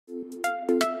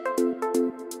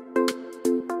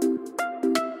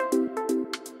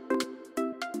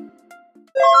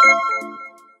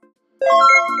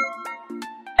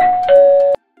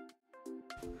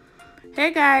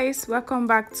Hey guys, welcome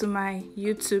back to my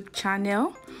YouTube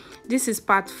channel. This is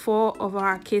part 4 of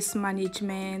our case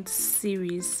management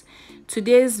series.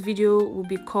 Today's video will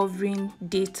be covering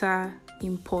data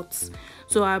imports.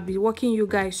 So I'll be walking you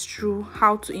guys through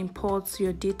how to import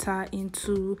your data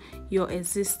into your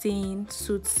existing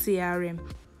SuiteCRM.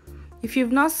 If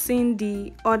you've not seen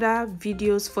the other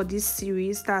videos for this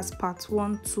series, that's part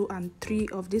 1, 2 and 3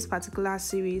 of this particular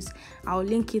series, I'll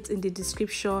link it in the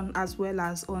description as well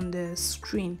as on the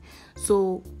screen.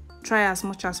 So try as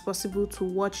much as possible to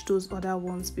watch those other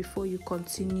ones before you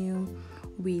continue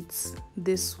with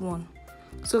this one.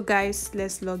 So guys,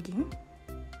 let's log in.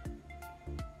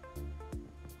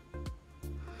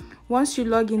 Once you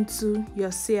log into your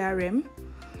CRM,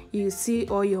 you see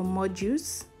all your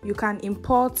modules. You can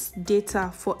import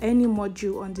data for any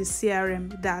module on the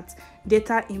CRM that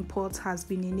data import has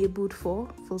been enabled for.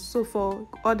 So for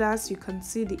others, you can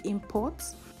see the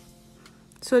imports.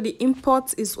 So the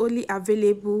import is only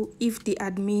available if the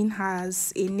admin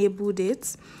has enabled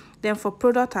it. Then for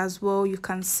product as well, you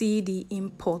can see the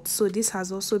import. So this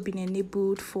has also been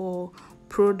enabled for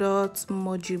product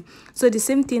module. So the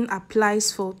same thing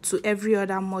applies to every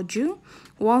other module.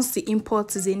 Once the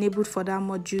import is enabled for that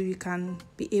module, you can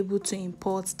be able to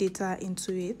import data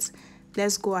into it.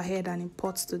 Let's go ahead and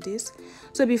import to this.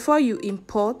 So before you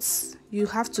import, you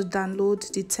have to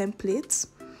download the templates.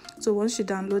 So once you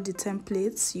download the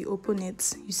templates, you open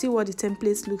it. You see what the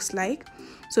template looks like.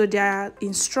 So there are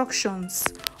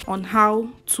instructions on how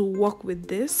to work with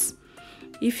this.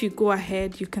 If you go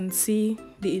ahead, you can see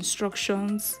the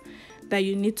instructions that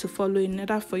you need to follow in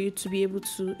order for you to be able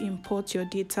to import your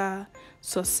data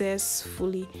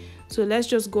successfully. So let's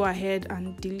just go ahead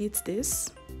and delete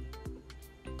this.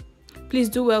 Please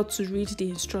do well to read the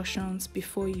instructions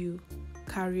before you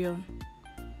carry on.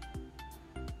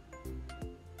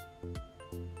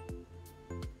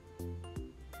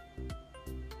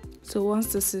 So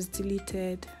once this is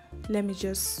deleted, let me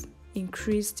just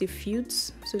increase the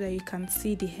fields so that you can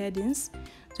see the headings.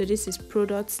 So this is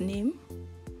product name,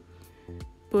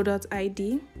 product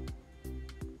ID,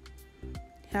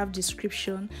 have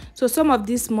description. So some of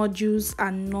these modules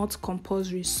are not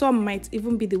compulsory. Some might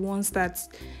even be the ones that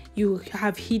you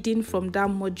have hidden from that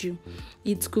module.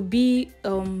 It could be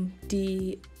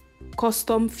the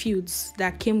custom fields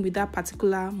that came with that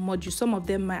particular module. Some of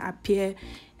them might appear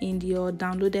in your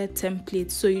downloaded template.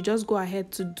 So you just go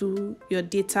ahead to do your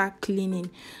data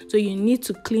cleaning. So you need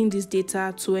to clean this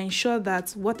data to ensure that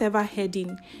whatever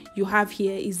heading you have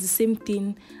here is the same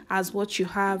thing as what you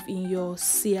have in your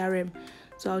CRM.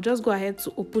 So I'll just go ahead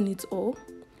to open it all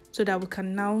so that we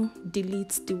can now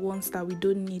delete the ones that we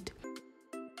don't need.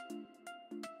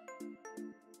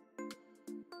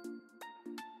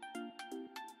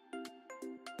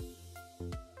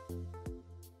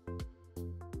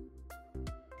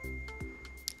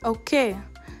 Okay,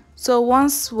 so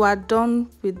once we're done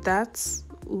with that,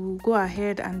 we'll go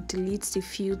ahead and delete the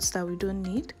fields that we don't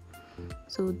need.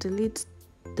 So delete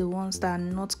the ones that are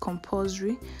not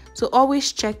compulsory. So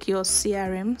always check your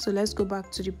CRM. So let's go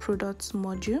back to the product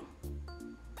module.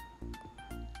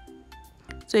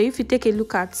 So if you take a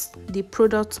look at the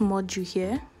product module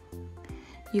here,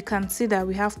 you can see that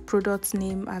we have product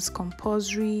name as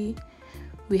compulsory,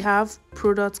 we have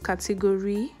product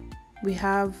category, we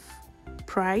have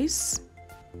price,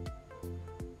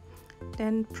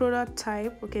 then product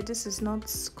type. Okay, this is not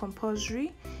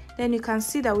compulsory. Then you can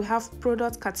see that we have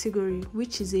product category,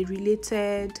 which is a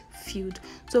related field.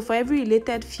 So for every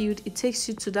related field, it takes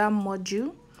you to that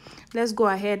module. Let's go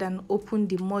ahead and open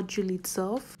the module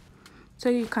itself. So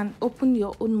you can open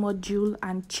your own module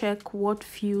and check what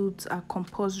fields are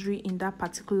compulsory in that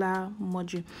particular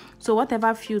module. So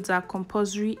whatever fields are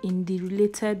compulsory in the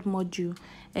related module,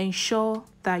 ensure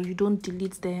that you don't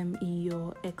delete them in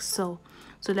your Excel.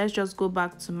 So let's just go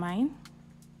back to mine.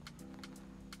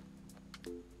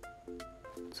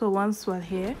 So once we're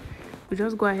here, we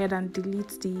just go ahead and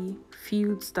delete the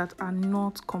fields that are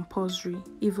not compulsory,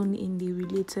 even in the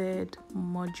related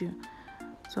module.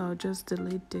 So I'll just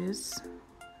delete this,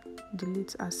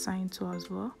 delete assigned to as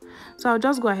well. So I'll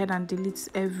just go ahead and delete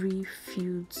every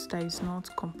field that is not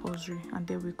compulsory, and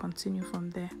then we continue from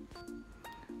there.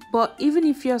 But even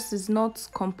if yours is not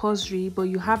compulsory, but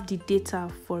you have the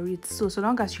data for it, so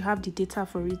long as you have the data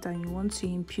for it and you want to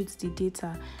impute the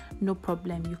data, no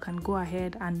problem. You can go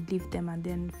ahead and leave them and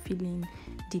then fill in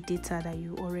the data that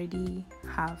you already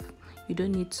have. You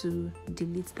don't need to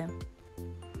delete them.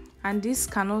 And this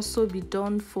can also be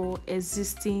done for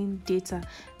existing data.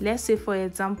 Let's say, for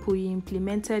example, you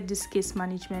implemented this case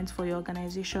management for your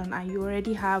organization and you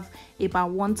already have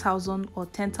about 1,000 or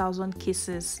 10,000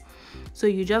 cases. So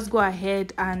you just go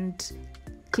ahead and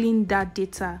clean that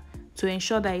data to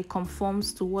ensure that it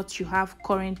conforms to what you have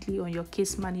currently on your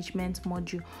case management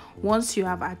module. Once you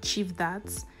have achieved that,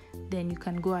 then you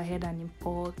can go ahead and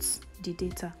import the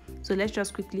data. So let's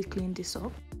just quickly clean this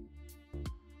up.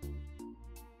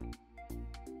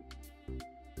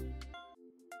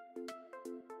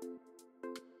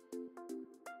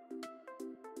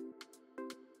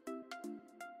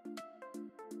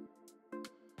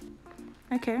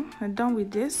 Okay, I'm done with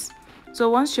this. So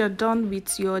once you're done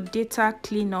with your data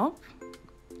cleanup,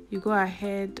 you go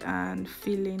ahead and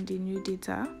fill in the new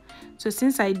data. So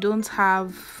since I don't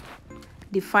have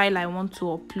the file I want to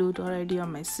upload already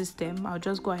on my system, I'll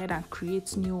just go ahead and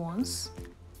create new ones.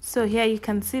 So here you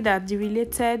can see that the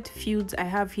related fields I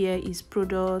have here is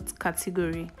product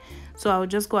category. So I'll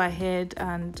just go ahead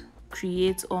and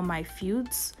create all my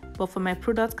fields, but for my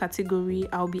product category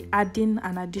I'll be adding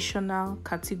an additional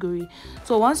category.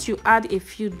 So once you add a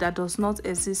field that does not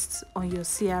exist on your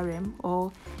CRM,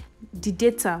 or the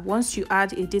data, once you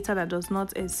add a data that does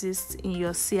not exist in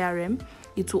your CRM,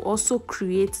 it will also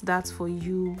create that for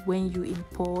you when you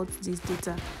import this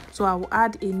data. So I will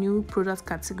add a new product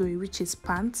category, which is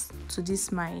pants, to this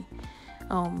my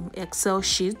Excel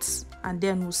sheets, and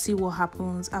then we'll see what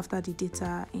happens after the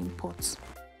data imports.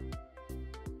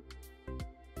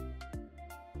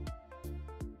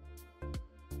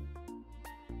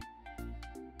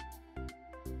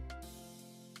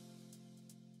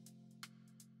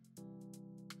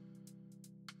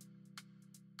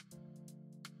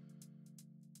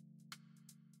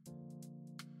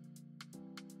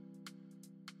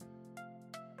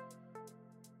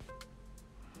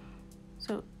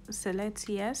 So select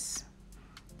yes.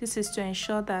 This is to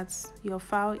ensure that your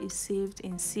file is saved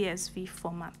in CSV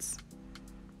format,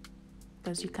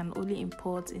 because you can only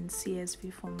import in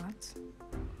CSV format.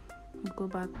 Go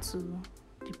back to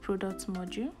the product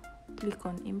module, click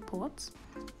on import.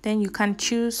 Then you can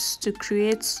choose to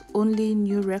create only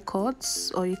new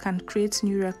records, or you can create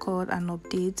new record and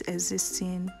update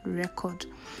existing record.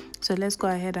 So let's go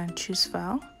ahead and choose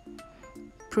file,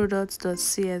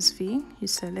 product.csv. You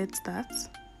select that,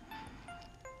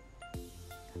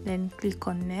 then click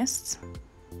on next.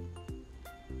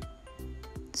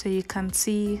 So you can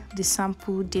see the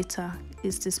sample data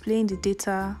is displaying the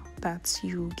data that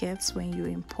you get when you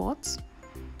import.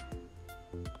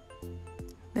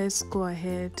 Let's go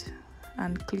ahead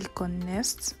and click on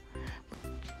next.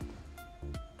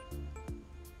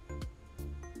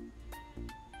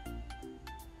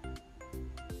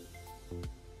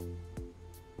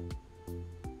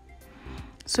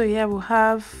 So here we'll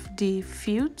have the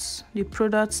fields, the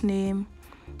product name,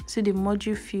 see the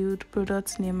module field,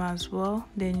 product name as well.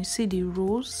 Then you see the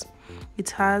rows, it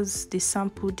has the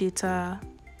sample data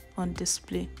on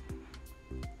display.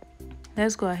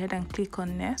 Let's go ahead and click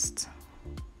on next.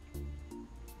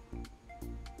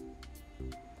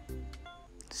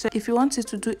 So if you wanted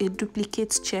to do a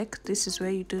duplicate check, this is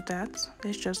where you do that.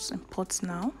 Let's just import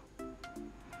now.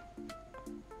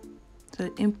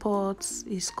 The import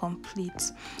is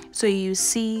complete. So you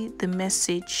see the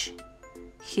message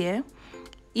here.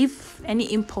 If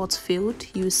any import failed,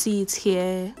 you see it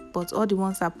here, but all the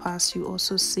ones that pass, you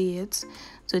also see it.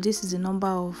 So this is the number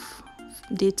of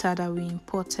data that we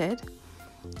imported.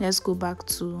 Let's go back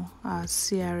to our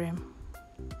CRM.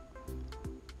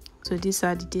 So these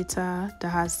are the data that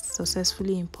has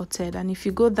successfully imported, and if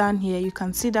you go down here, you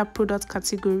can see that product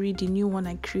category, the new one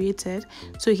I created.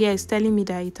 So here it's telling me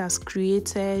that it has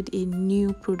created a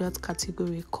new product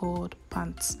category called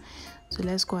pants. So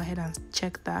let's go ahead and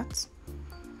check that.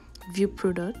 View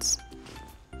products.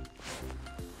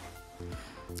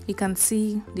 You can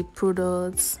see the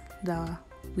products that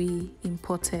we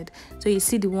imported. So you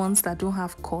see the ones that don't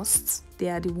have costs, they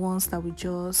are the ones that we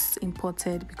just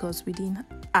imported because we didn't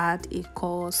add a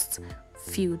cost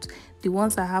field. The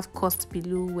ones that have cost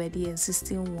below were the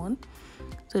existing one.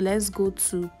 So let's go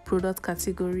to product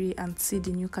category and see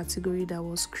the new category that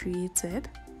was created.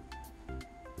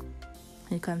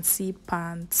 You can see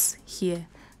pants here.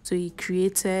 So he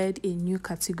created a new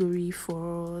category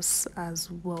for us as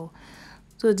well.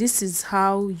 So this is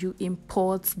how you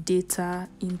import data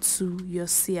into your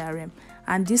CRM,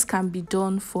 and this can be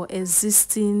done for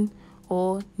existing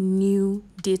or new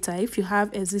data. If you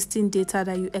have existing data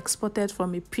that you exported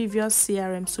from a previous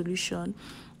CRM solution,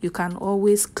 you can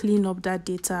always clean up that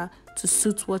data to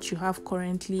suit what you have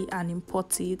currently and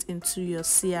import it into your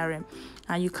CRM.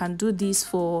 And you can do this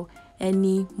for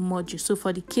any module. So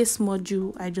for the case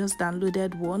module, I just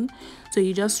downloaded one. So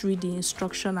you just read the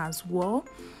instruction as well.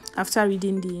 After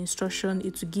reading the instruction,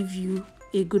 it will give you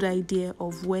a good idea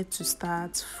of where to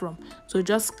start from. So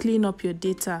just clean up your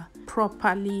data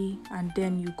properly, and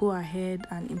then you go ahead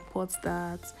and import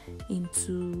that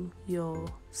into your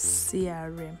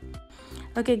CRM.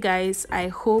 Okay guys, I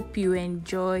hope you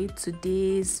enjoyed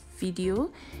today's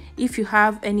video. If you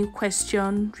have any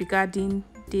question regarding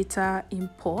data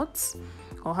imports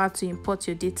or how to import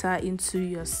your data into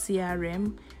your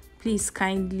CRM, please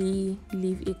kindly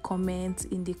leave a comment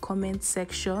in the comment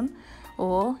section,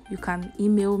 or you can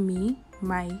email me.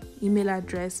 My email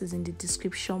address is in the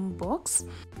description box.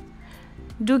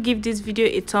 Do give this video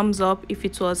a thumbs up if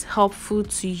it was helpful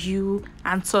to you,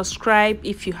 and subscribe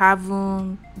if you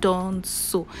haven't done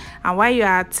so. And while you're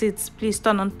at it, please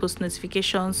turn on post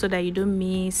notifications so that you don't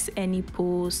miss any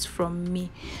post from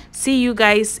me. See you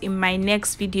guys in my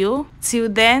next video. Till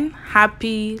then,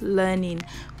 happy learning.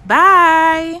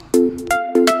 Bye.